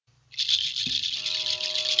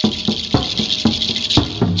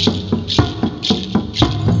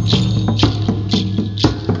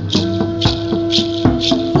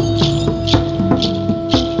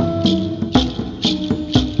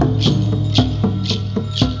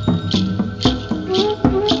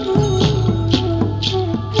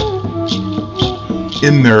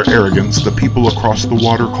In their arrogance, the people across the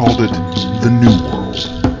water called it the New World.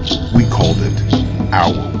 We called it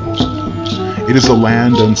our world. It is a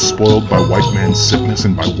land unspoiled by white man's sickness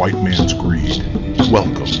and by white man's greed.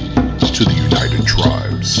 Welcome to the United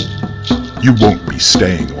Tribes. You won't be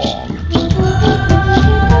staying long.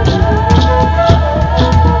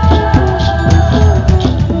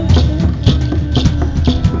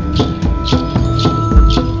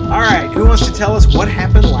 Alright, who wants to tell us what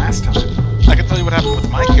happened last time? I can tell you what happened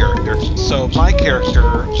with my character. So my character,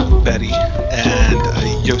 Betty,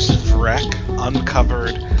 and Joseph Reck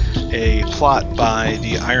uncovered a plot by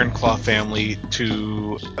the Ironclaw family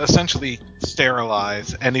to essentially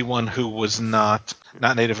sterilize anyone who was not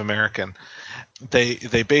Native American.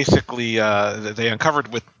 They basically they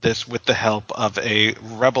uncovered with the help of a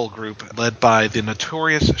rebel group led by the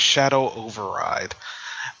notorious Shadow Override.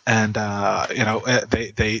 And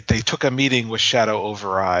they took a meeting with Shadow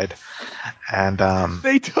Override, and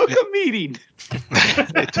they took a meeting.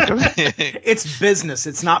 It's business.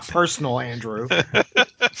 It's not personal, Andrew.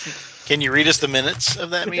 Can you read us the minutes of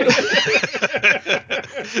that meeting?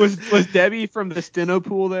 Was Debbie from the Steno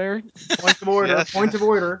pool there? Point of order. Yes. Point of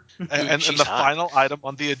order. And the final item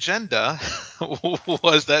on the agenda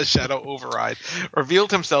was that Shadow Override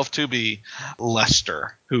revealed himself to be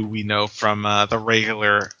Lester, who we know from the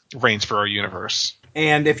regular Rainsboro universe.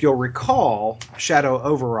 And if you'll recall, Shadow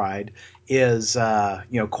Override is,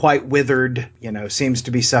 quite withered, seems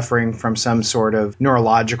to be suffering from some sort of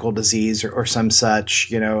neurological disease or some such,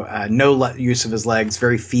 no use of his legs,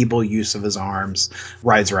 very feeble use of his arms,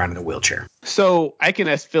 rides around in a wheelchair. So I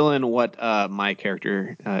can fill in what my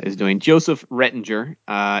character is doing. Joseph Rettinger.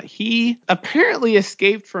 He apparently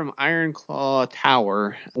escaped from Ironclaw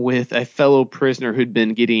Tower with a fellow prisoner who'd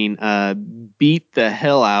been getting beat the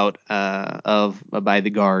hell out of by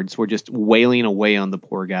the guards. We're just wailing away on the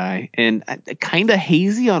poor guy. And kind of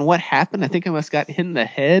hazy on what happened. I think I must got hit in the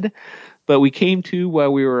head. But we came to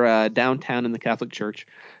while we were downtown in the Catholic Church.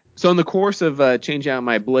 So in the course of changing out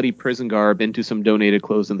my bloody prison garb into some donated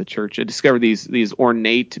clothes in the church, I discovered these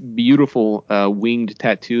ornate, beautiful winged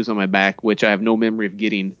tattoos on my back, which I have no memory of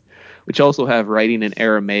getting, which also have writing in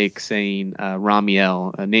Aramaic saying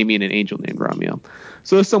Ramiel, naming an angel named Ramiel.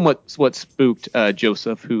 So this somewhat what spooked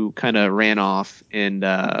Joseph, who kind of ran off and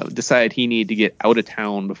decided he needed to get out of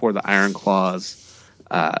town before the Ironclaws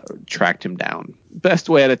tracked him down. Best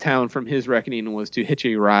way out of town from his reckoning was to hitch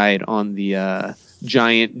a ride on the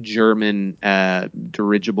giant German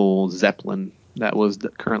dirigible Zeppelin that was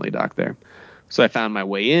currently docked there. So I found my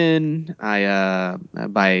way in. I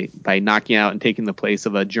by knocking out and taking the place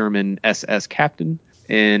of a German SS captain.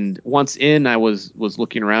 And once in, I was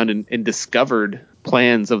looking around and discovered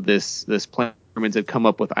plans of this plan Germans had come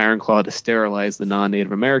up with Ironclaw to sterilize the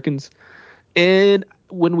non-Native Americans. And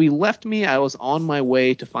when we left me, I was on my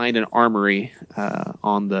way to find an armory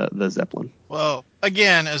on the Zeppelin. Well,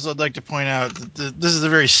 again, as I'd like to point out, this is a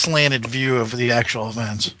very slanted view of the actual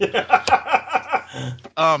events. There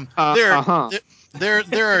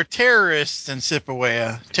are terrorists in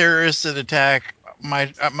Sipawea, terrorists that attack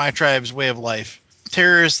my tribe's way of life,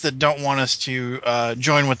 terrorists that don't want us to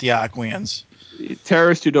join with the Aquans.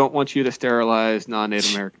 Terrorists who don't want you to sterilize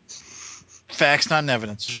non-Native Americans. Facts, not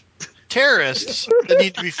evidence. Terrorists that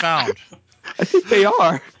need to be found. I think they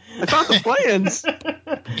are. I found the plans.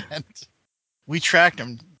 And we tracked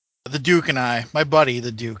them. The Duke and I, my buddy,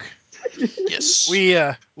 the Duke. Yes. We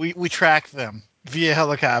tracked them via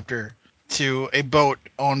helicopter to a boat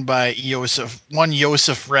owned by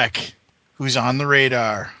Joseph Reck, who's on the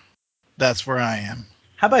radar. That's where I am.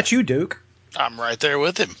 How about you, Duke? I'm right there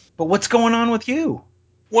with him. But what's going on with you?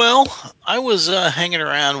 Well, I was hanging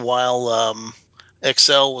around while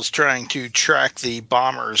Excel was trying to track the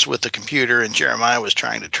bombers with the computer, and Jeremiah was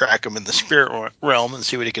trying to track them in the spirit realm and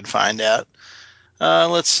see what he could find out.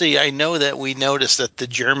 Let's see. I know that we noticed that the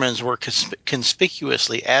Germans were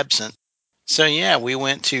conspicuously absent. So, yeah, we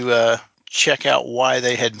went to check out why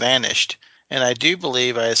they had vanished. And I do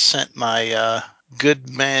believe I sent my good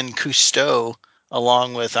man Cousteau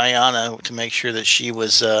along with Ayana to make sure that she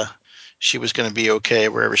was going to be okay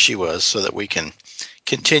wherever she was, so that we can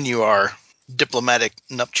continue our diplomatic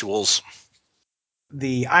nuptials.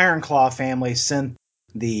 The Ironclaw family sent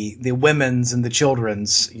the women's and the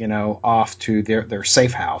children's, off to their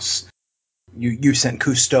safe house. You sent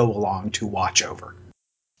Cousteau along to watch over.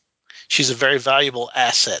 She's a very valuable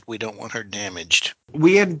asset. We don't want her damaged.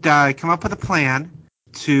 We had come up with a plan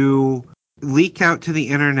to leak out to the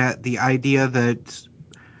internet the idea that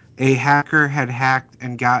a hacker had hacked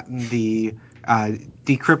and gotten the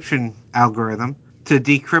decryption algorithm to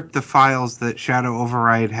decrypt the files that Shadow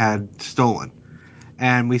Override had stolen.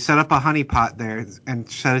 and we set up a honeypot there and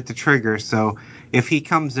set it to trigger. So if he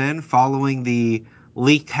comes in following the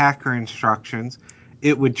leaked hacker instructions,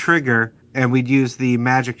 it would trigger, and we'd use the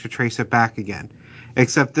magic to trace it back again.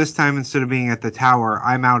 Except this time, instead of being at the tower,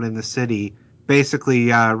 I'm out in the city, basically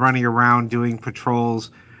running around doing patrols,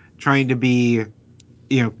 trying to be,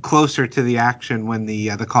 closer to the action when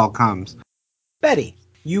the call comes. Betty,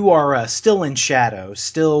 you are still in Shadow,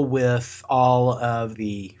 still with all of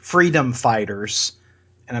the freedom fighters,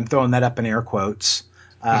 and I'm throwing that up in air quotes,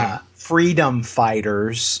 freedom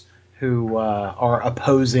fighters who are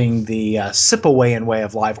opposing the Sipawayan way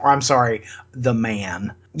of life, or I'm sorry, the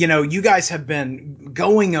man. You guys have been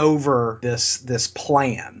going over this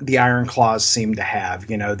plan the Iron Claws seem to have,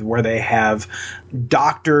 where they have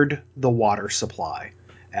doctored the water supply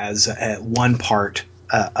as one part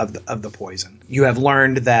of the poison. You have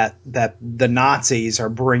learned that the Nazis are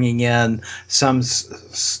bringing in some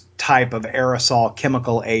type of aerosol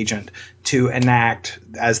chemical agent to enact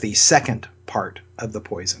as the second part of the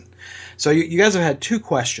poison. So you guys have had two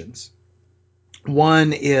questions.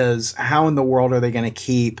 One is, how in the world are they going to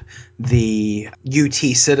keep the UT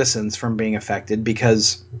citizens from being affected?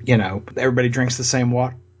 Because, everybody drinks the same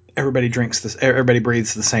water. Everybody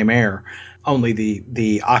breathes the same air. Only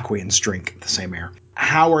the Aquans drink the same air.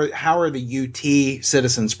 How are the UT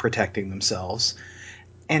citizens protecting themselves?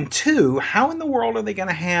 And two, how in the world are they going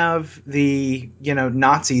to have the,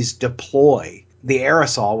 Nazis deploy the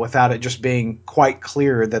aerosol without it just being quite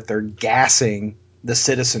clear that they're gassing the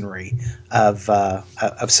citizenry of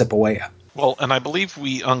Sipawayan? Well, and I believe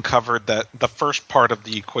we uncovered that the first part of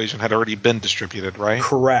the equation had already been distributed, right?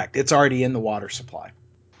 Correct. It's already in the water supply.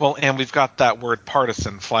 Well, and we've got that word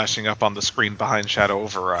partisan flashing up on the screen behind Shadow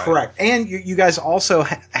Override. Correct. And you guys also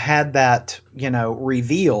had that,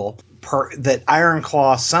 reveal that Iron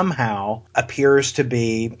Claw somehow appears to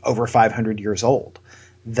be over 500 years old.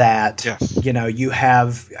 That, yes. You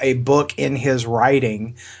have a book in his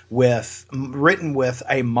writing written with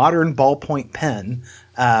a modern ballpoint pen,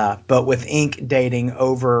 but with ink dating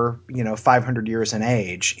over, 500 years in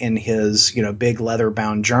age in his, big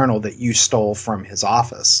leather-bound journal that you stole from his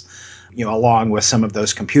office, along with some of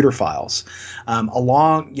those computer files.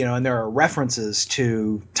 And there are references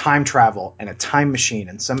to time travel and a time machine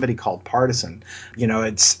and somebody called Partisan.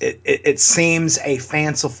 It seems a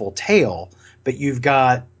fanciful tale, but you've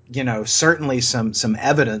got, certainly some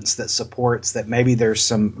evidence that supports that maybe there's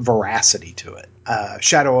some veracity to it.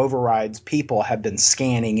 Shadow Override's people have been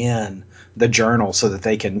scanning in the journal so that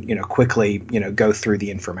they can, quickly, go through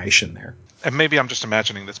the information there. And maybe I'm just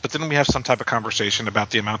imagining this, but didn't we have some type of conversation about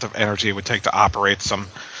the amount of energy it would take to operate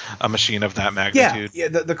a machine of that magnitude? Yeah.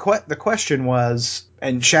 The question was,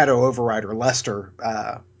 and Shadow Override or Lester,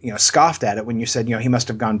 scoffed at it when you said, he must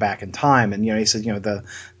have gone back in time, and he said,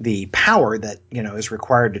 the power that is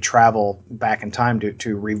required to travel back in time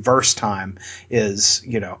to reverse time is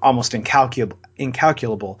almost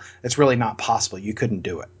incalculable. It's really not possible. You couldn't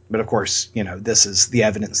do it. But of course, this is the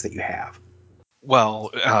evidence that you have. Well,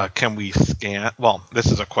 can we scan? Well, this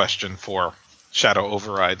is a question for Shadow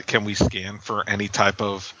Override. Can we scan for any type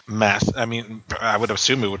of mass? I mean, I would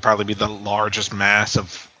assume it would probably be the largest mass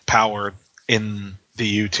of power in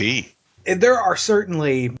the UT. There are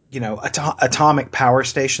certainly, atomic power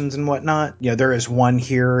stations and whatnot. There is one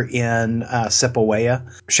here in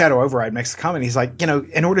Sipawayan. Shadow Override makes the comment. He's like,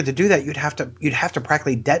 in order to do that, you'd have to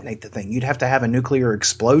practically detonate the thing. You'd have to have a nuclear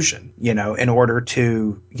explosion, in order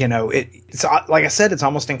to, it's like I said, it's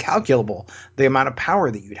almost incalculable the amount of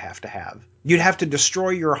power that you'd have to have. You'd have to destroy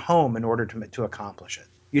your home in order to accomplish it.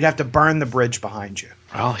 You'd have to burn the bridge behind you.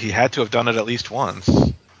 Well, he had to have done it at least once,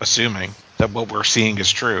 assuming that what we're seeing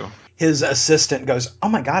is true. His assistant goes, "Oh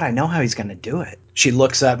my God, I know how he's going to do it." She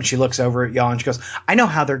looks up and she looks over at y'all and she goes, "I know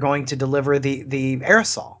how they're going to deliver the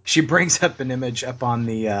aerosol." She brings up an image up on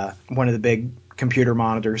the one of the big computer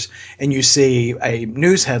monitors, and you see a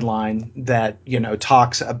news headline that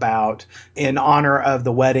talks about, in honor of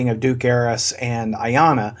the wedding of Duke Eris and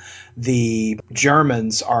Ayana, the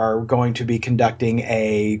Germans are going to be conducting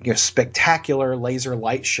a spectacular laser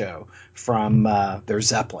light show from their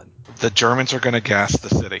Zeppelin. The Germans are going to gas the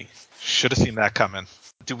city. Should have seen that coming.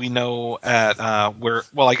 Do we know at where?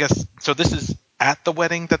 Well, I guess so. This is at the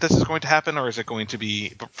wedding that this is going to happen, or is it going to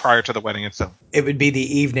be prior to the wedding itself? It would be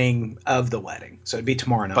the evening of the wedding, so it'd be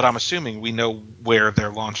tomorrow night. But I'm assuming we know where they're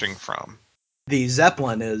launching from. The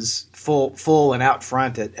Zeppelin is full and out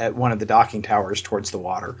front at one of the docking towers towards the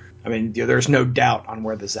water. I mean, there's no doubt on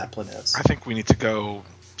where the Zeppelin is. I think we need to go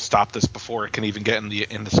stop this before it can even get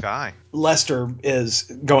in the sky. Lester is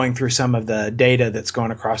going through some of the data that's going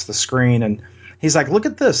across the screen, and he's like, "Look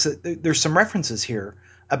at this. There's some references here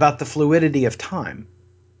about the fluidity of time.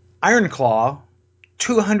 Ironclaw,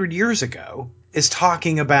 200 years ago, is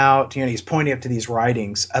talking about, he's pointing up to these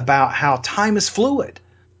writings about how time is fluid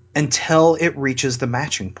until it reaches the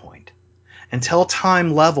matching point. Until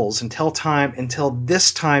time levels, until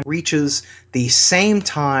this time reaches the same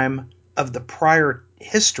time of the prior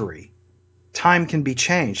history, time can be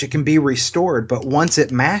changed. It can be restored, but once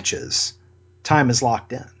it matches, time is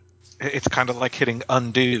locked in. It's kind of like hitting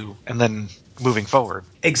undo and then moving forward.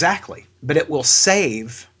 Exactly. But it will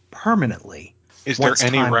save permanently. Is there once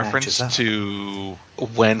any time reference matches up. to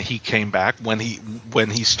when he came back, when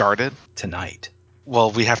he started? Tonight.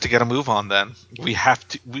 Well, we have to get a move on then. We have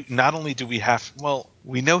to. Not only do we have. Well,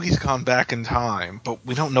 we know he's gone back in time, but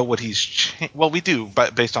we don't know what he's changed. Well, we do,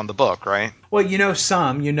 but based on the book, right? Well, you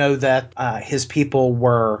know that his people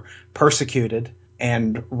were persecuted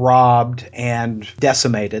and robbed and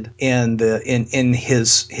decimated in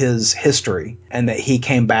his history, and that he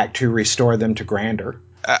came back to restore them to grandeur.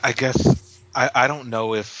 I guess I don't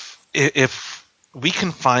know if we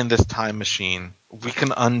can find this time machine, we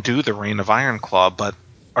can undo the reign of Ironclaw, but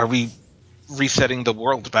are we resetting the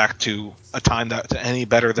world back to a time that's any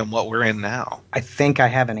better than what we're in now? I think I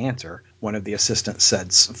have an answer, one of the assistants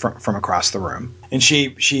said from across the room. And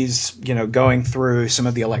she's going through some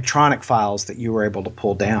of the electronic files that you were able to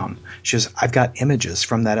pull down. She says, I've got images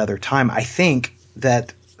from that other time. I think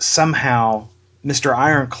that somehow Mr.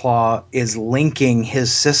 Ironclaw is linking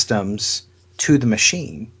his systems to the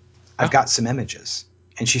machine. I've got some images.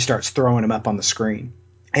 And she starts throwing them up on the screen.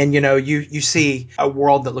 And, you see a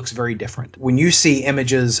world that looks very different. When you see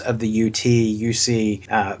images of the UT, you see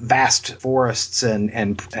vast forests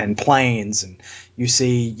and plains, and you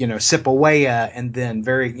see, Sipawea, and then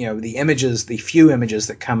the few images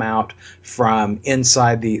that come out from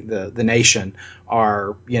inside the nation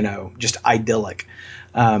are, just idyllic.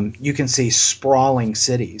 You can see sprawling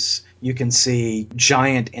cities. You can see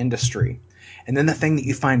giant industry. And then the thing that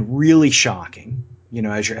you find really shocking,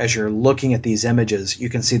 as you're looking at these images, you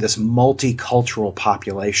can see this multicultural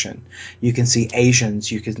population. You can see Asians,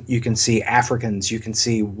 you can see Africans, you can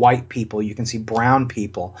see white people, you can see brown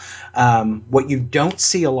people. What you don't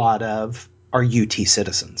see a lot of are UT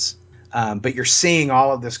citizens. But you're seeing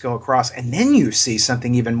all of this go across, and then you see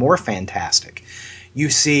something even more fantastic. You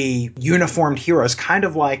see uniformed heroes, kind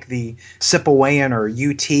of like the Sipawayan or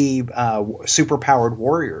UT superpowered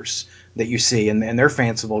warriors that you see in their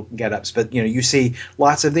fanciful get-ups. But, you see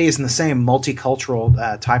lots of these in the same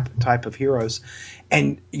multicultural type of heroes.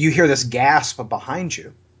 And you hear this gasp behind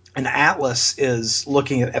you. And Atlas is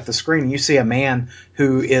looking at the screen, and you see a man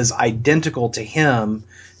who is identical to him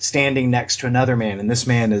standing next to another man. And this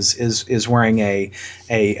man is wearing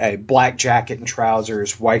a black jacket and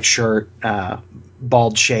trousers, white shirt,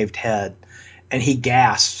 bald-shaved head. And he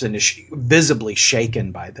gasps and is visibly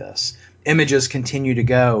shaken by this. Images continue to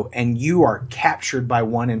go, and you are captured by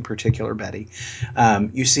one in particular, Betty.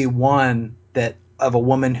 You see one of a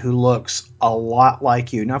woman who looks a lot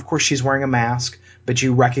like you. Now, of course, she's wearing a mask, but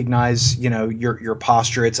you recognize, your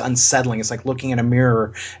posture. It's unsettling. It's like looking in a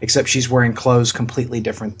mirror, except she's wearing clothes completely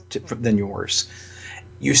different than yours.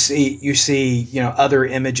 You see, other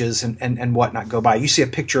images and whatnot go by. You see a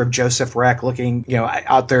picture of Joseph Reck looking,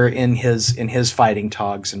 out there in his fighting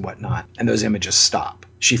togs and whatnot, and those images stop.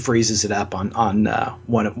 She freezes it up on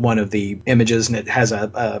one of the images, and it has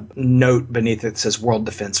a note beneath it that says World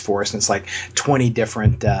Defense Force, and it's like 20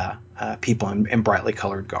 different people in brightly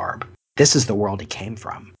colored garb. This is the world he came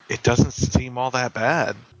from. It doesn't seem all that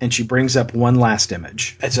bad. And she brings up one last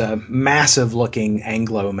image. It's a massive-looking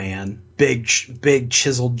Anglo man, big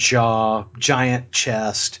chiseled jaw, giant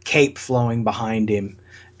chest, cape flowing behind him,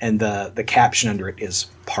 and the caption under it is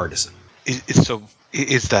partisan. Is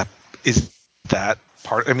that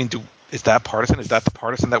part? I mean, is that partisan? Is that the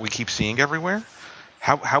partisan that we keep seeing everywhere?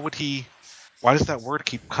 How would he? Why does that word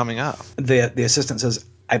keep coming up? The assistant says,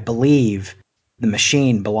 "I believe the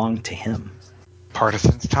machine belonged to him."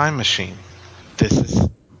 Partisan's time machine. This is,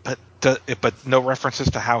 but no references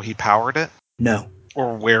to how he powered it. No.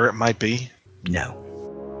 Or where it might be. No.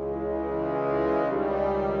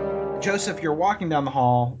 Joseph, you're walking down the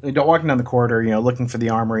hall, walking down the corridor, looking for the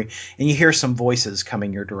armory, and you hear some voices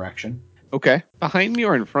coming your direction. Okay. Behind me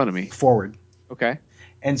or in front of me? Forward. Okay.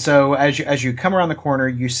 And so as you come around the corner,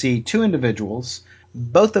 you see two individuals,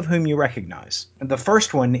 both of whom you recognize. The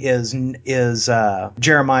first one is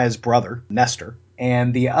Jeremiah's brother, Nestor,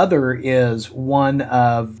 and the other is one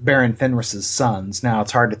of Baron Fenris's sons. Now,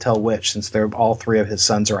 it's hard to tell which, since all three of his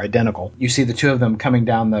sons are identical. You see the two of them coming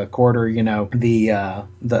down the corridor.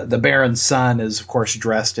 The Baron's son is, of course,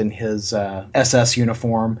 dressed in his SS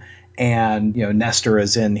uniform, and Nestor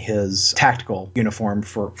is in his tactical uniform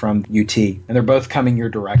from UT, and they're both coming your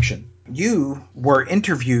direction. You were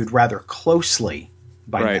interviewed rather closely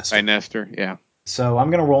by Nestor. By Nestor, yeah. So I'm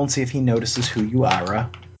going to roll and see if he notices who you are.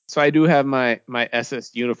 So I do have my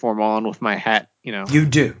SS uniform on with my hat, You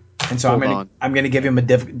do. And so Hold I'm going to give him a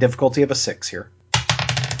difficulty of a 6 here.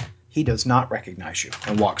 He does not recognize you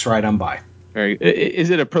and walks right on by. Very. Is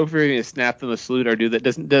it appropriate to snap them a salute, or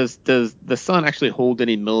does the son actually hold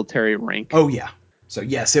any military rank? Oh yeah. So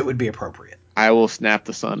yes, it would be appropriate. I will snap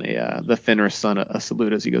the son the Fenris son a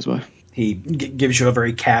salute as he goes by. He gives you a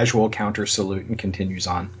very casual counter salute and continues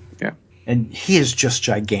on. Yeah. And he is just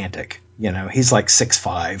gigantic. He's like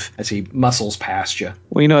 6'5" as he muscles past you.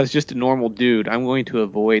 Well, as just a normal dude, I'm going to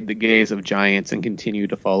avoid the gaze of giants and continue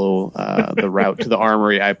to follow the route to the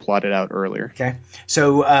armory I plotted out earlier. Okay.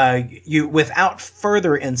 So you, without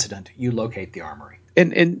further incident, you locate the armory.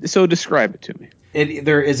 And so describe it to me.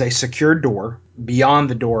 There is a secure door. Beyond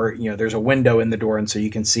the door, there's a window in the door, and so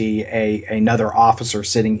you can see another officer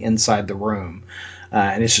sitting inside the room.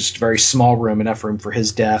 And it's just a very small room, enough room for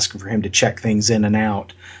his desk and for him to check things in and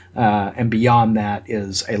out. And beyond that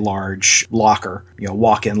is a large locker,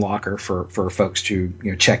 walk-in locker for folks to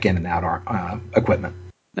check in and out our equipment.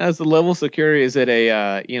 Now, is the level of security, is it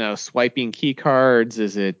a swiping key cards?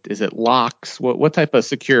 Is it locks? What type of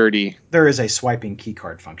security? There is a swiping key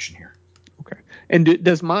card function here. Okay. And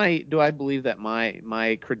do I believe that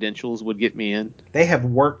my credentials would get me in? They have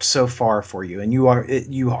worked so far for you, and you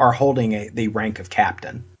are holding the rank of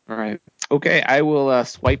captain. All right. Okay, I will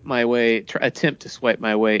attempt to swipe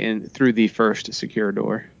my way in through the first secure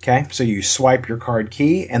door. Okay, so you swipe your card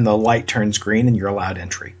key, and the light turns green, and you're allowed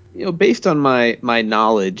entry. Based on my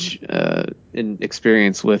knowledge and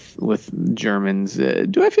experience with Germans,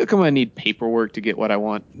 do I feel like I'm gonna need paperwork to get what I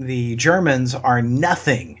want? The Germans are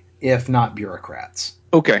nothing if not bureaucrats.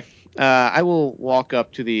 Okay, I will walk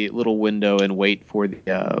up to the little window and wait for the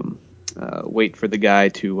guy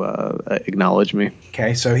to acknowledge me.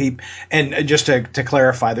 Okay, so and just to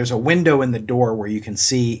clarify, there's a window in the door where you can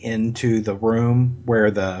see into the room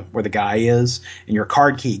where the guy is, and your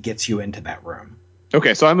card key gets you into that room.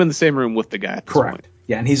 Okay, so I'm in the same room with the guy at this Correct. point.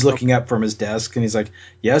 Yeah, and he's looking up from his desk, and he's like,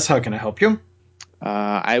 "Yes, how can I help you?"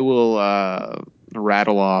 I will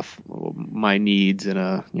rattle off my needs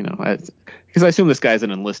and because I assume this guy's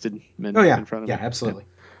an enlisted man. Oh yeah, in front of yeah, me. absolutely.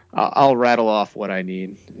 Yeah. I'll rattle off what I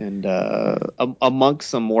need, and amongst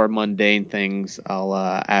some more mundane things, I'll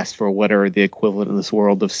ask for whatever the equivalent in this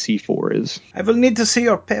world of C4 is. I will need to see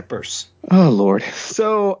your papers. Oh Lord.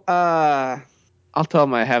 So I'll tell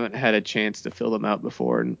him I haven't had a chance to fill them out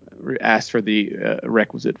before, and ask for the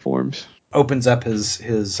requisite forms. Opens up his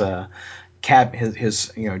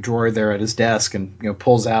drawer there at his desk, and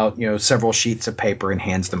pulls out several sheets of paper and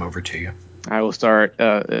hands them over to you. I will start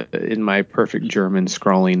in my perfect German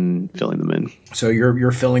scrawling and filling them in. So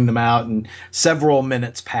you're filling them out, and several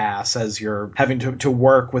minutes pass as you're having to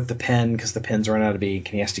work with the pen because the pen's run out of ink,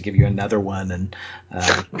 and he has to give you another one, and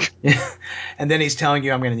and then he's telling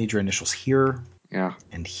you, "I'm going to need your initials here, yeah,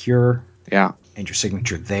 and here, yeah, and your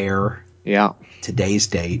signature there, yeah, today's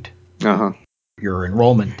date, your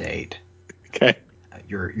enrollment date, okay,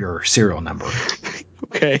 your serial number,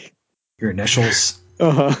 okay, your initials,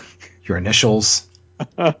 your initials,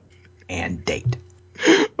 and date."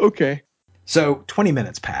 Okay. So 20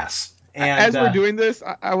 minutes pass. And as we're doing this,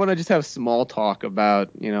 I want to just have small talk about,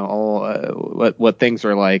 all what things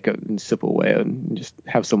are like in Sipaway, and just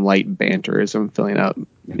have some light banter as I'm filling out,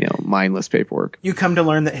 mindless paperwork. You come to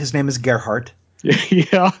learn that his name is Gerhardt.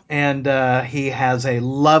 Yeah. And he has a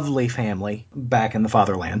lovely family back in the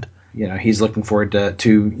fatherland. He's looking forward to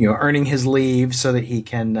earning his leave so that he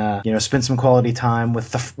can spend some quality time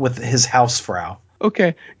with his hausfrau.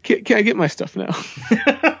 Okay, can I get my stuff now?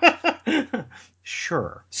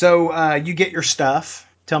 Sure. So you get your stuff.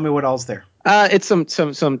 Tell me what all's there. It's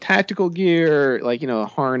some tactical gear, like a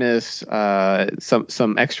harness,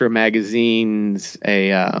 some extra magazines.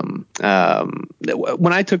 When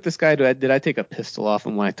I took this guy, did I take a pistol off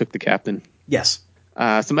him when I took the captain? Yes.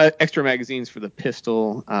 Some extra magazines for the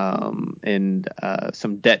pistol, and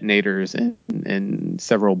some detonators and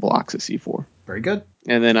several blocks of C4. Very good.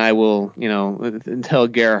 And then I will, tell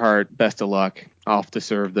Gerhardt, best of luck, off to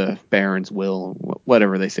serve the Baron's will,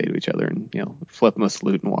 whatever they say to each other, and, flip them a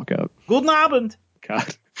salute and walk out. Guten Abend.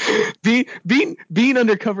 God. Being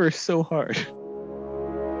undercover is so hard.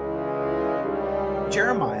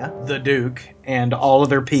 Jeremiah, the Duke, and all of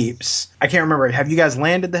their peeps. I can't remember. Have you guys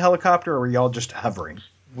landed the helicopter, or were y'all just hovering?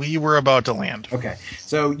 We were about to land. Okay.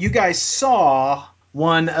 So you guys saw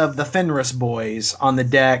one of the Fenris boys on the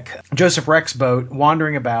deck, Joseph Reck's boat,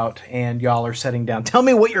 wandering about, and y'all are setting down. Tell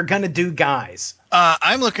me what you're going to do, guys.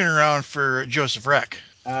 I'm looking around for Joseph Reck.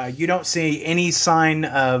 You don't see any sign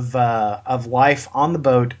of life on the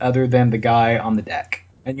boat other than the guy on the deck.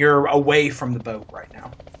 And you're away from the boat right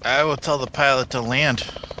now. I will tell the pilot to land.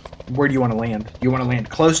 Where do you want to land? You want to land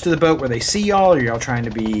close to the boat where they see y'all, or y'all trying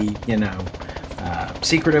to be,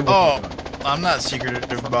 secretive? I'm not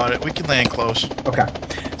secretive about it. We can land close. Okay.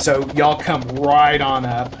 So y'all come right on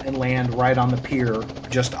up and land right on the pier,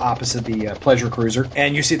 just opposite the pleasure cruiser.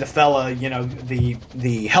 And you see the fella,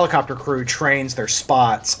 the helicopter crew trains their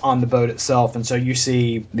spots on the boat itself. And so you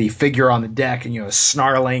see the figure on the deck and,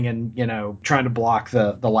 snarling and, trying to block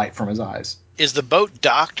the light from his eyes. Is the boat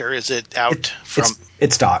docked or is it out from...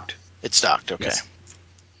 It's docked. It's docked, okay. Yes.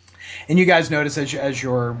 And you guys notice as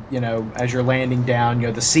you're landing down,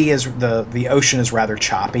 the sea the ocean is rather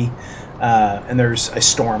choppy, and there's a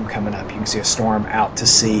storm coming up. You can see a storm out to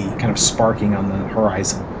sea, kind of sparking on the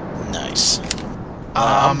horizon. Nice.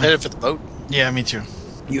 I'm headed for the boat. Yeah, me too.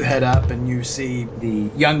 You head up and you see the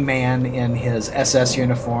young man in his SS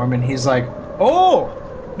uniform, and he's like, "Oh,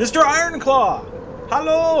 Mr. Ironclaw,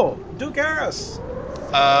 hello, Duke Harris."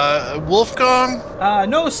 Wolfgang?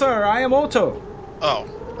 No, sir, I am Otto. Oh,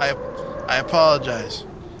 I apologize.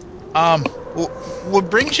 What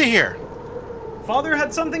brings you here? Father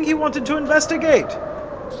had something he wanted to investigate.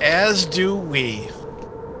 As do we.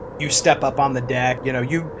 You step up on the deck.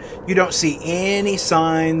 You don't see any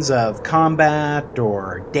signs of combat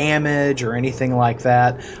or damage or anything like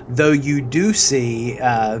that. Though you do see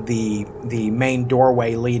the main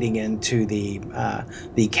doorway leading into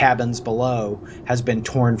the cabins below has been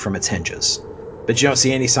torn from its hinges. But you don't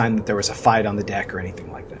see any sign that there was a fight on the deck or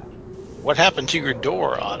anything like that. What happened to your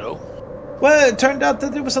door, Otto? Well, it turned out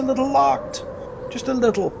that it was a little locked. Just a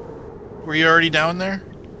little. Were you already down there?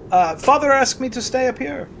 Father asked me to stay up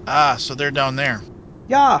here. Ah, so they're down there.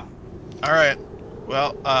 Yeah. All right.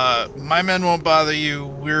 Well, my men won't bother you.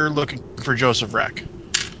 We're looking for Joseph Reck.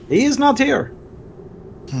 He is not here.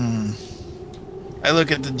 I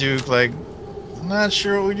look at the Duke like, I'm not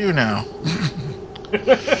sure what we do now.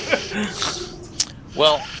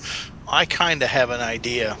 Well, I kind of have an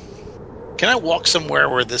idea. Can I walk somewhere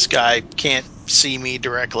where this guy can't see me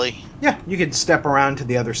directly? Yeah, you could step around to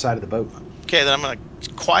the other side of the boat. Okay, then I'm going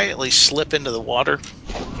to quietly slip into the water.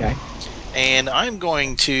 Okay. And I'm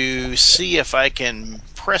going to see if I can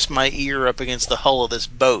press my ear up against the hull of this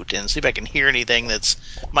boat and see if I can hear anything that's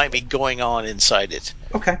might be going on inside it.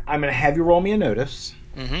 Okay. I'm going to have you roll me a notice.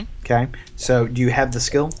 Mm-hmm. Okay. So, do you have the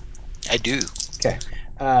skill? I do. Okay.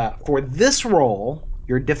 For this roll,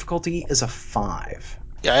 your difficulty is a 5.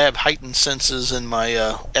 Yeah, I have heightened senses in my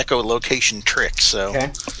echolocation trick. So,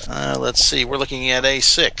 Okay. Let's see. We're looking at a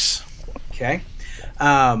 6. Okay.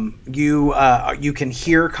 You can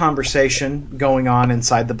hear conversation going on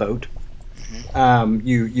inside the boat.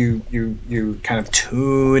 You kind of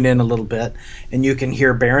tune in a little bit, and you can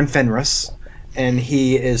hear Baron Fenris, and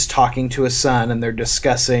he is talking to his son, and they're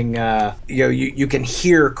discussing. You can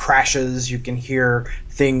hear crashes, you can hear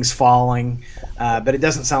things falling, but it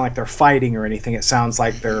doesn't sound like they're fighting or anything. It sounds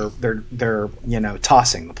like they're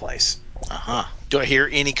tossing the place. Uh-huh. Do I hear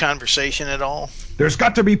any conversation at all? There's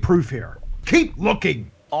got to be proof here. Keep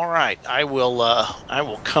looking. All right, I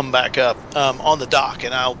will come back up on the dock,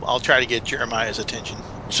 and I'll try to get Jeremiah's attention.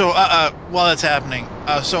 So, while that's happening,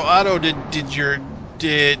 so Otto, did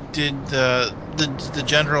the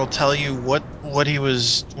general tell you what lead he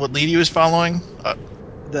was following?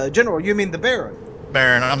 The general, you mean the Baron?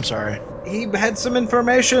 Baron, I'm sorry. He had some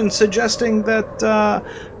information suggesting that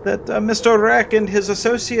Mr. Reck and his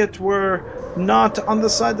associate were not on the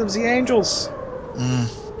side of the angels.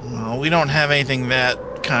 Well, we don't have anything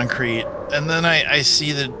that concrete. And then I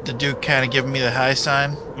see the Duke kind of giving me the high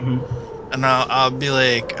sign, and I'll be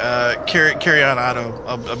like, carry on, Otto.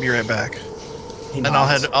 I'll be right back. He and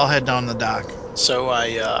nods. I'll head down the dock. So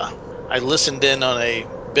I listened in on a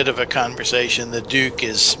bit of a conversation. The Duke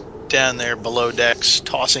is down there below decks,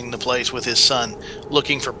 tossing the place with his son,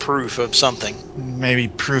 looking for proof of something. Maybe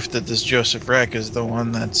proof that this Joseph Reck is the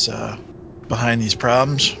one that's behind these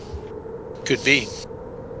problems. Could be.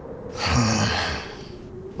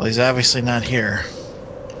 Well, he's obviously not here.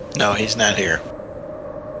 No, he's not here.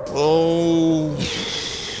 Oh,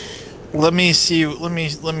 let me see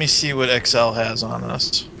what XL has on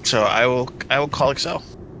us. So I will call XL.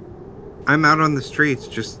 I'm out on the streets,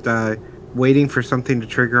 just waiting for something to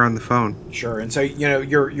trigger on the phone. Sure. And so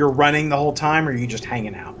you're running the whole time, or are you just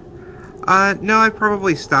hanging out? No, I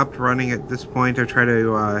probably stopped running at this point. I try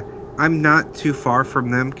to. I'm not too far from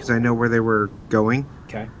them because I know where they were going.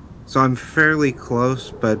 Okay. So I'm fairly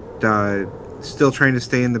close, but still trying to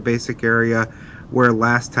stay in the basic area where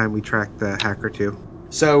last time we tracked the hacker to.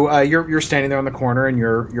 So you're standing there on the corner, and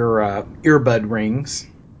your earbud rings.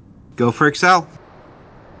 Go for Excel.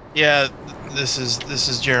 Yeah, this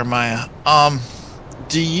is Jeremiah.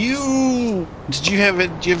 Do you have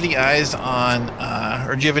the eyes on,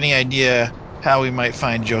 or do you have any idea how we might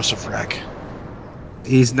find Joseph Reck?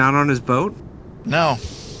 He's not on his boat? No.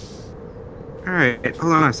 Alright,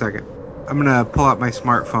 hold on a second. I'm gonna pull out my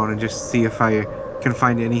smartphone and just see if I can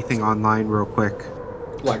find anything online real quick.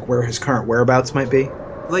 Like where his current whereabouts might be?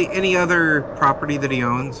 Like any other property that he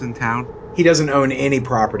owns in town? He doesn't own any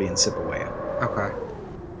property in Sippawaya. Okay.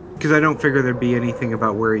 Because I don't figure there'd be anything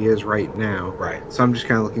about where he is right now. Right. So I'm just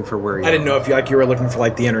kind of looking for where he is. I didn't know if you were looking for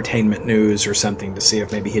like the entertainment news or something to see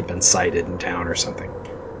if maybe he'd been sighted in town or something.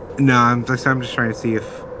 No, I'm just trying to see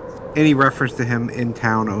if any reference to him in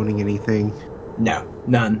town owning anything. No,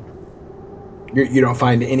 none. You don't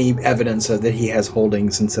find any evidence of that he has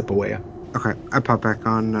holdings in Sippawaya. Okay, I pop back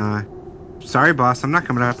on. Sorry, boss, I'm not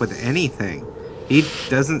coming up with anything. He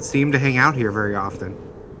doesn't seem to hang out here very often.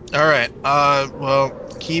 All right. Well,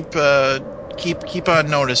 keep on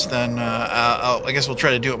notice then. I guess we'll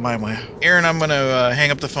try to do it my way. Aaron, I'm gonna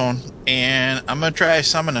hang up the phone and I'm gonna try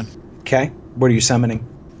summoning. Okay. What are you summoning?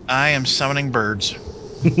 I am summoning birds.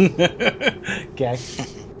 Okay.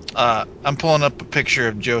 I'm pulling up a picture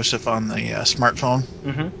of Joseph on the smartphone.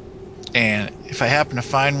 Mm-hmm. And if I happen to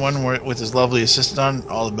find one with his lovely assistant on,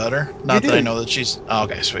 all the better. Not that I know that she's... Oh,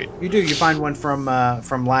 okay, sweet. You do. You find one from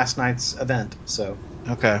last night's event, so...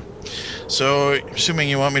 Okay. So, assuming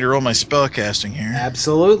you want me to roll my spellcasting here.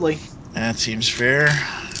 Absolutely. That seems fair.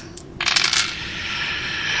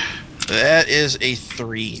 That is a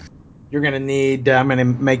 3. You're going to need... I'm going to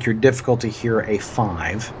make your difficulty here a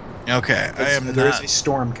 5. Okay, I am There is not... a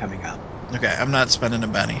storm coming up. Okay, I'm not spending a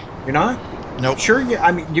penny. You're not? Nope. Sure,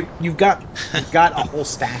 I mean, you've got a whole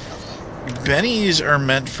stack of them. Bennies are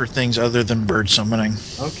meant for things other than bird summoning.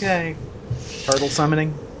 Okay. Turtle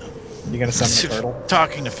summoning? You gonna summon a turtle?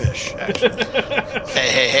 Talking to fish, actually.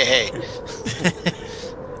 Hey.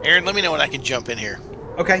 Aaron, let me know when I can jump in here.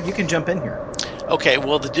 Okay, you can jump in here. Okay,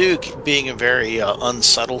 well, the Duke, being a very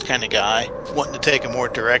unsubtle kind of guy, wanting to take a more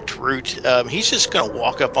direct route, he's just going to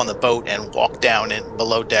walk up on the boat and walk down in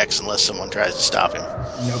below decks unless someone tries to stop him.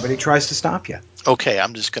 Nobody tries to stop you. Okay,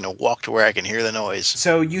 I'm just going to walk to where I can hear the noise.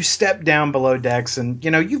 So you step down below decks, and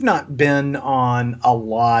you've not been on a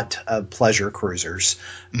lot of pleasure cruisers,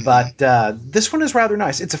 but this one is rather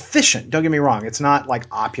nice. It's efficient. Don't get me wrong; it's not like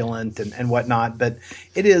opulent and whatnot, but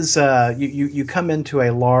it is. You come into a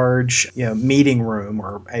large meeting room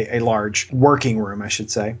or a large working room, I should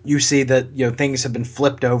say. You see that things have been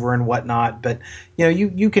flipped over and whatnot, but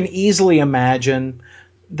you can easily imagine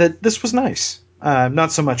that this was nice.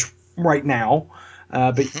 Not so much right now.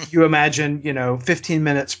 But you imagine, 15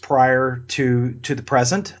 minutes prior to the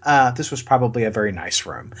present, this was probably a very nice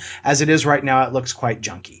room. As it is right now, it looks quite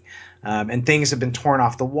junky. And things have been torn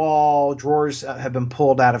off the wall, drawers have been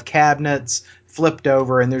pulled out of cabinets, flipped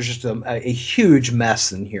over, and there's just a huge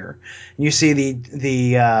mess in here. You see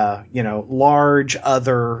the large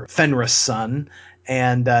other Fenris son,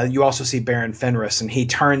 and you also see Baron Fenris, and he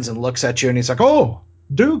turns and looks at you, and he's like, "Oh,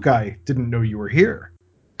 Duke, I didn't know you were here."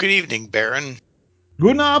 Good evening, Baron.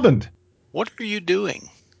 Guten Abend. What are you doing?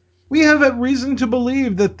 We have a reason to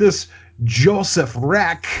believe that this Joseph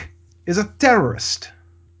Reck is a terrorist.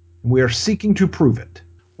 We are seeking to prove it.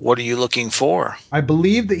 What are you looking for? I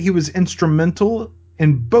believe that he was instrumental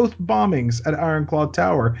in both bombings at Ironclaw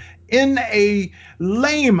Tower in a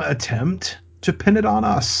lame attempt to pin it on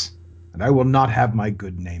us. And I will not have my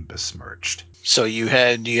good name besmirched. So do you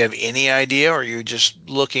have any idea, or are you just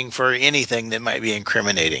looking for anything that might be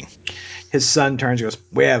incriminating? His son turns and goes,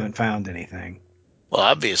 "We haven't found anything." Well,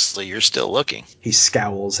 obviously, you're still looking. He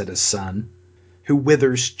scowls at his son, who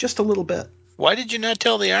withers just a little bit. Why did you not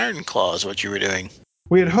tell the Iron Claws what you were doing?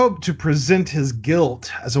 We had hoped to present his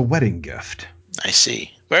guilt as a wedding gift. I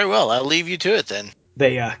see. Very well, I'll leave you to it then.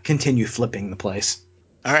 They continue flipping the place.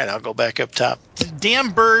 All right, I'll go back up top.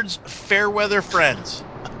 Damn birds, fair weather friends.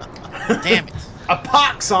 Damn it. A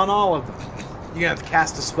pox on all of them. You have to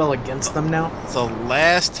cast a spell against them now? It's the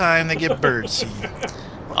last time they get birdseed.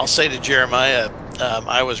 I'll say to Jeremiah,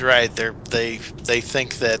 I was right. They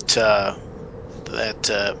think that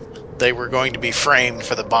they were going to be framed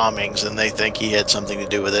for the bombings, and they think he had something to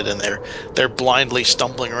do with it, and they're blindly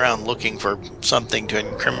stumbling around looking for something to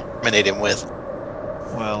incriminate him with.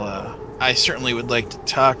 Well, I certainly would like to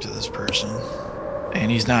talk to this person, and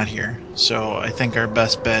he's not here. So I think our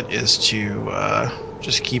best bet is to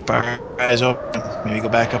just keep our eyes open. Maybe go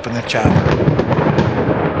back up in the chopper.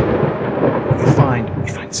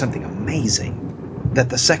 you find something amazing, that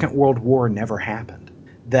the Second World War never happened.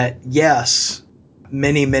 That, yes,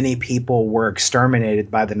 many, many people were exterminated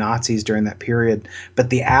by the Nazis during that period, but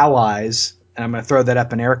the Allies, and I'm going to throw that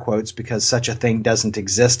up in air quotes because such a thing doesn't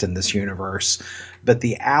exist in this universe, but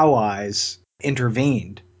the Allies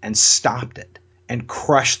intervened and stopped it and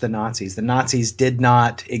crushed the Nazis. The Nazis did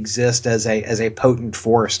not exist as a potent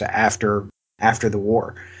force after the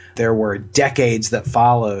war. There were decades that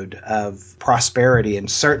followed of prosperity,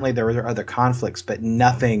 and certainly there were other conflicts, but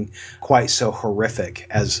nothing quite so horrific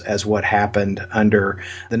as what happened under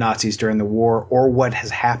the Nazis during the war, or what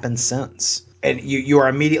has happened since. And you are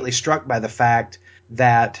immediately struck by the fact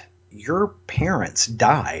that your parents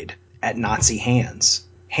died at Nazi hands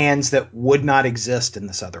that would not exist in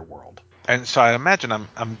this other world. And so I imagine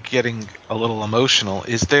I'm getting a little emotional.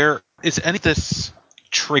 Is any of this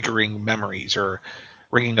triggering memories or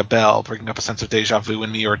ringing a bell, bringing up a sense of deja vu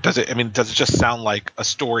in me, or does it just sound like a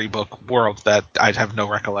storybook world that I'd have no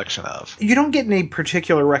recollection of? You don't get any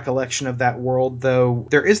particular recollection of that world, though.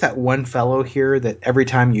 There is that one fellow here that every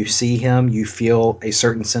time you see him, you feel a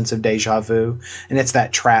certain sense of deja vu, and it's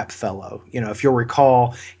that Trap fellow. If you'll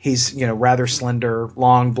recall, he's, rather slender,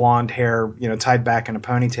 long blonde hair, tied back in a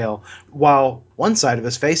ponytail, while one side of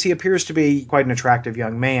his face, he appears to be quite an attractive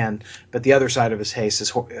young man, but the other side of his face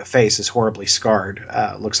is horribly scarred.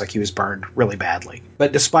 Looks like he was burned really badly.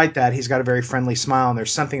 But despite that, he's got a very friendly smile, and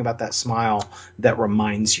there's something about that smile that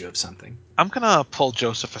reminds you of something. I'm going to pull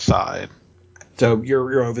Joseph aside. So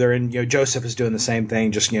you're over there, and Joseph is doing the same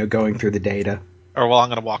thing, just going through the data. I'm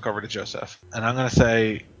going to walk over to Joseph, and I'm going to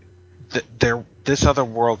say that this other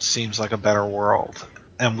world seems like a better world,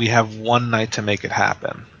 and we have one night to make it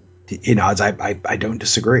happen. He nods. I don't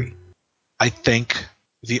disagree. I think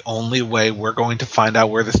the only way we're going to find out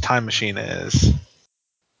where this time machine is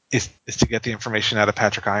to get the information out of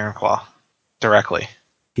Patrick Ironclaw directly.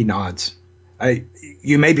 He nods.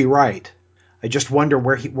 You may be right. I just wonder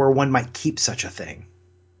where one might keep such a thing.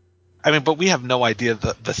 But we have no idea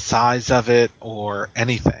the size of it or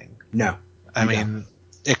anything. No.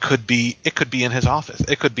 It could be in his office.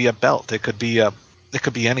 It could be a belt. It could be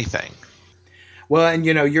anything. Well, and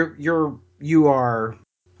you are.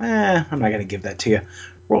 I'm not going to give that to you.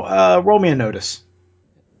 Roll me a notice.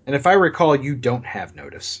 And if I recall, you don't have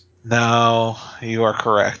notice. No, you are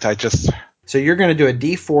correct. So you're going to do a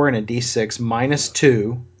D4 and a D6 minus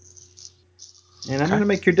 2. And I'm going to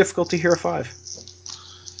make your difficulty here a 5.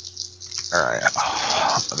 All right.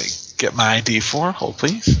 Let me get my D4. Hold,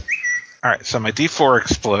 please. All right. So my D4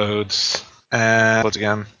 explodes and explodes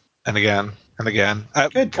again and again and again.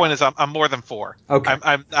 Good. Point is, I'm more than 4. Okay.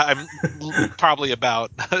 I'm probably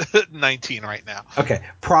about 19 right now. Okay.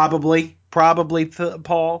 Probably,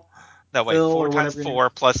 Paul. No, wait. Phil, 4 times 4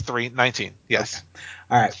 plus 3, 19. Yes. Okay.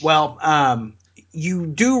 All right. Well, you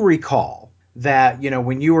do recall that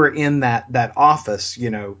when you were in that office,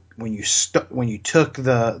 when you took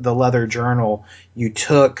the leather journal, you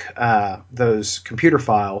took those computer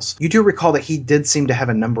files. You do recall that he did seem to have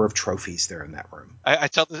a number of trophies there in that room. I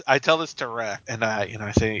tell this to Rek, and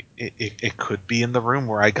I say it could be in the room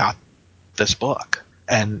where I got this book.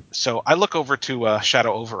 And so I look over to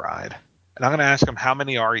Shadow Override, and I'm going to ask him, how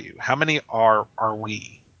many are you? How many are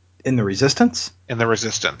we? In the Resistance? In the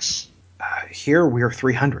Resistance. Here we are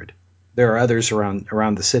 300. There are others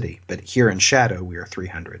around the city, but here in Shadow we are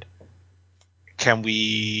 300. Can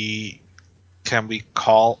we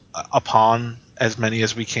call upon as many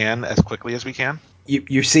as we can as quickly as we can?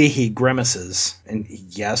 You see, he grimaces, and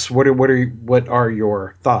yes. What are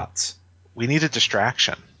your thoughts? We need a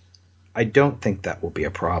distraction. I don't think that will be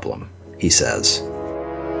a problem, he says.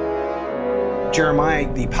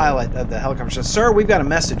 Jeremiah, the pilot of the helicopter, says, "Sir, we've got a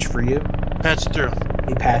message for you." Patch through.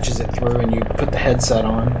 He patches it through, and you put the headset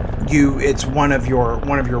on. It's one of your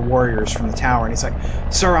warriors from the tower, and he's like,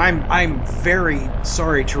 "Sir, I'm very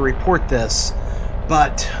sorry to report this,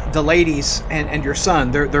 but the ladies and your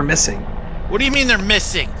son, they're missing." What do you mean they're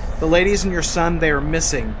missing? The ladies and your son, they are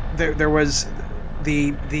missing. There was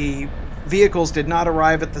the vehicles did not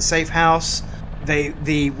arrive at the safe house.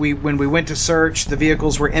 When we went to search, the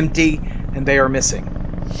vehicles were empty, and they are missing.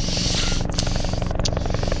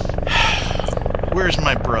 Where's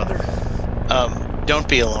my brother? Don't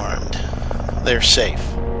be alarmed. They're safe.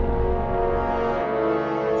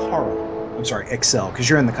 Carl. I'm sorry, Excel, because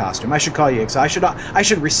you're in the costume. I should call you Excel. I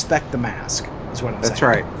should respect the mask, is what I'm saying. That's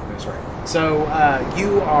right. That's right. So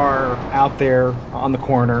you are out there on the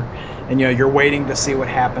corner, and you're waiting to see what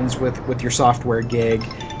happens with your software gig.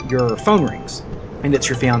 Your phone rings, and it's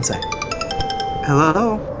your fiance.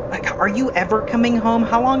 Hello? Are you ever coming home?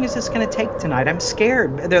 How long is this going to take tonight? I'm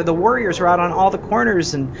scared. The warriors are out on all the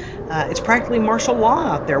corners, and it's practically martial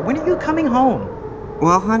law out there. When are you coming home?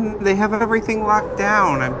 Well, hon, they have everything locked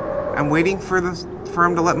down. I'm waiting for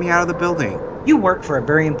him to let me out of the building. You work for a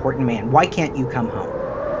very important man. Why can't you come home?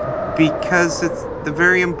 Because it's the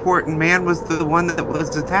very important man was the one that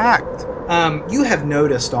was attacked. You have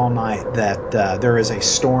noticed all night that there is a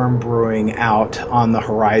storm brewing out on the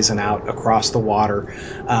horizon, out across the water.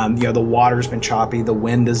 The water's been choppy, the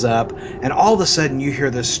wind is up, and all of a sudden you hear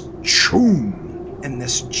this choom, and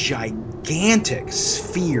this gigantic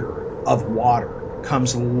sphere of water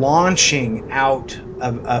comes launching out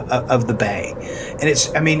of the bay. And it's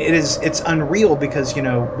unreal because,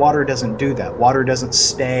 water doesn't do that. Water doesn't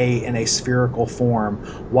stay in a spherical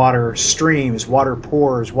form. Water streams, water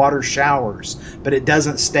pours, water showers, but it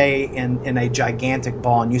doesn't stay in a gigantic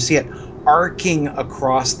ball. And you see it arcing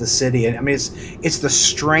across the city. And it's the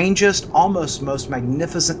strangest, almost most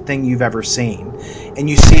magnificent thing you've ever seen. And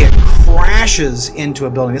you see it crashes into a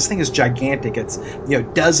building. This thing is gigantic. It's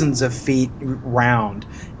dozens of feet round,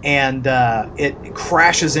 and it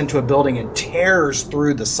crashes into a building and tears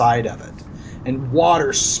through the side of it, and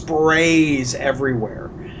water sprays everywhere,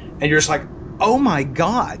 and you're just like, oh my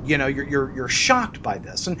God, you're shocked by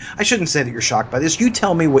this. And I shouldn't say that you're shocked by this. You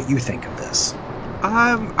tell me what you think of this.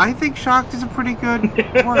 I think shocked is a pretty good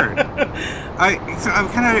word.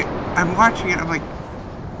 I'm watching it. I'm like,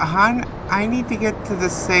 hon, I need to get to the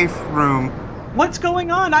safe room. What's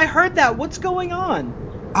going on? I heard that. What's going on?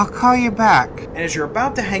 I'll call you back. And as you're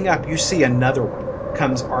about to hang up, you see another one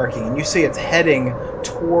comes arcing, and you see it's heading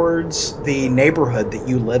towards the neighborhood that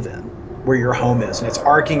you live in, where your home is, and it's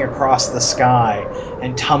arcing across the sky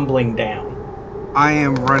and tumbling down. I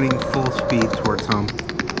am running full speed towards home.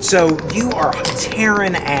 So you are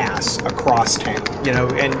tearing ass across town,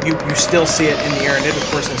 and you still see it in the air, and it, of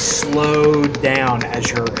course, has slowed down as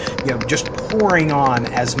you're, just pouring on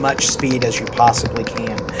as much speed as you possibly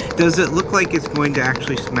can. Does it look like it's going to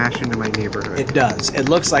actually smash into my neighborhood? It does. It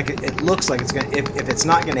looks like it's going to, if it's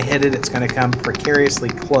not going to hit it, it's going to come precariously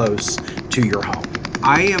close to your home.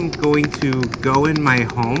 I am going to go in my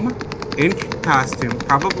home in costume,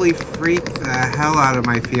 probably freak the hell out of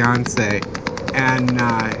my fiance. And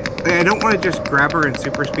I don't want to just grab her and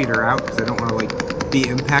super speed her out because I don't want to be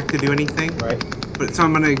impacted to do anything. Right. But so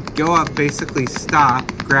I'm gonna go up, basically stop,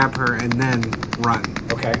 grab her, and then run.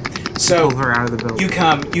 Okay. So pull her out of the building.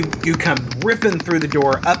 You come ripping through the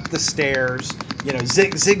door, up the stairs,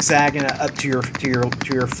 zigzagging up to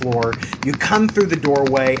your floor. You come through the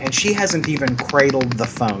doorway, and she hasn't even cradled the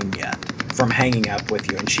phone yet from hanging up with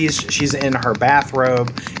you, and she's in her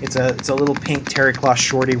bathrobe. It's a little pink terry cloth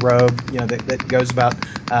shorty robe, that goes about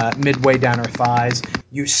midway down her thighs.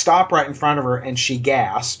 You stop right in front of her, and she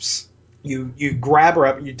gasps. You grab her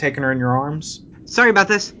up. You taking her in your arms? Sorry about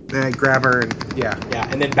this. Then I grab her and yeah,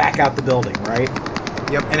 and then back out the building, right?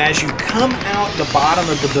 Yep. And as you come out the bottom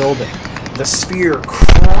of the building, the sphere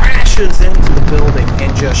crashes into the building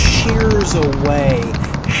and just shears away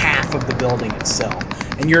half of the building itself.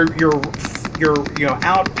 And you're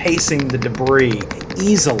outpacing the debris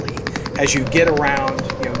easily as you get around,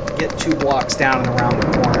 get 2 blocks down and around the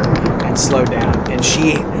corner and slow down. And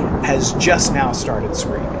she has just now started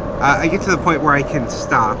screaming. I get to the point where I can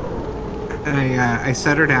stop. And I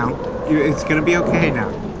set her down. It's gonna be okay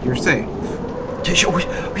now. You're safe.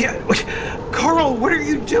 Carl, what are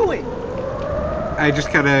you doing? I just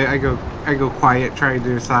I go quiet, trying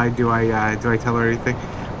to decide do I tell her anything?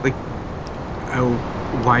 Like, oh,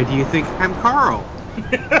 why do you think I'm Carl?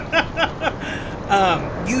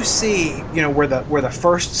 You see, where the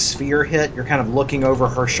first sphere hit, you're kind of looking over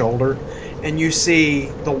her shoulder, and you see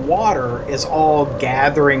the water is all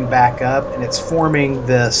gathering back up, and it's forming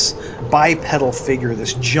this bipedal figure,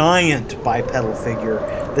 this giant bipedal figure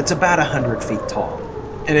that's about 100 feet tall.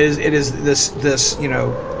 And it is this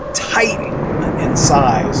titan in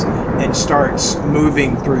size, and starts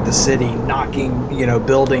moving through the city, knocking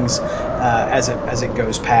buildings as it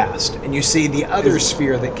goes past. And you see the other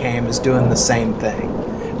sphere that came is doing the same thing.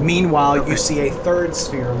 Meanwhile, okay. You see a third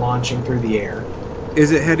sphere launching through the air. Is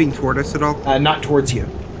it heading toward us at all? Not towards you.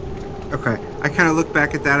 Okay. I kind of look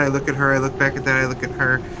back at that. I look at her. I look back at that. I look at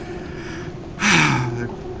her.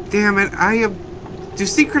 Damn it! Do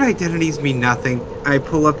secret identities mean nothing? I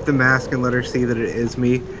pull up the mask and let her see that it is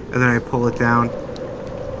me, and then I pull it down.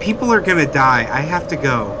 People are gonna die. I have to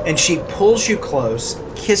go. And she pulls you close,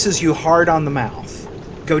 kisses you hard on the mouth.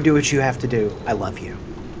 Go do what you have to do. I love you.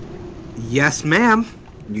 Yes, ma'am.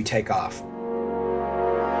 And you take off.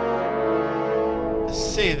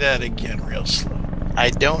 Say that again real slow. I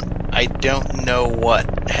don't know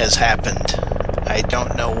what has happened. I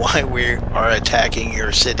don't know why we are attacking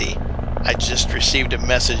your city. I just received a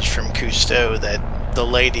message from Cousteau that the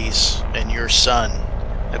ladies and your son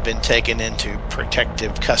have been taken into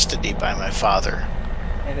protective custody by my father.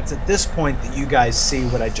 And it's at this point that you guys see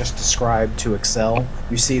what I just described to Excel.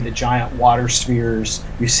 You see the giant water spheres.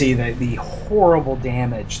 You see the horrible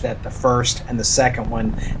damage that the first and the second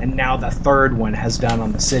one, and now the third one, has done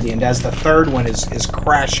on the city. And as the third one is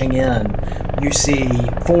crashing in, you see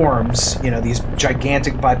forms, these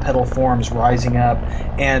gigantic bipedal forms rising up.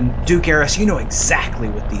 And Duke Eris, you know exactly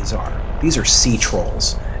what these are. These are sea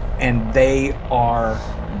trolls, and they are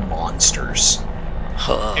monsters.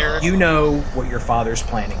 You know what your father's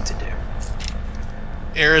planning to do.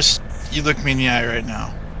 Eris, you look me in the eye right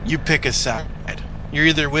now. You pick a side. You're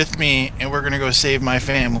either with me and we're going to go save my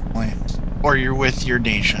family, or you're with your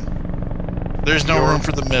nation. There's no room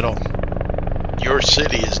for the middle. Your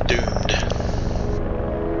city is doomed.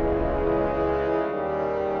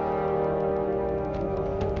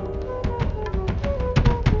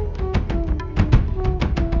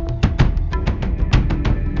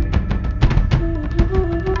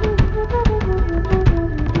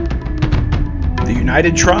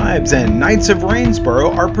 United Tribes and Knights of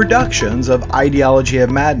Rainsboro are productions of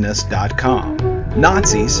ideologyofmadness.com.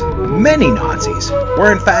 Nazis, many Nazis, were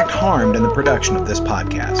in fact harmed in the production of this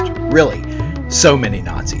podcast. Really, so many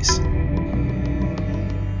Nazis.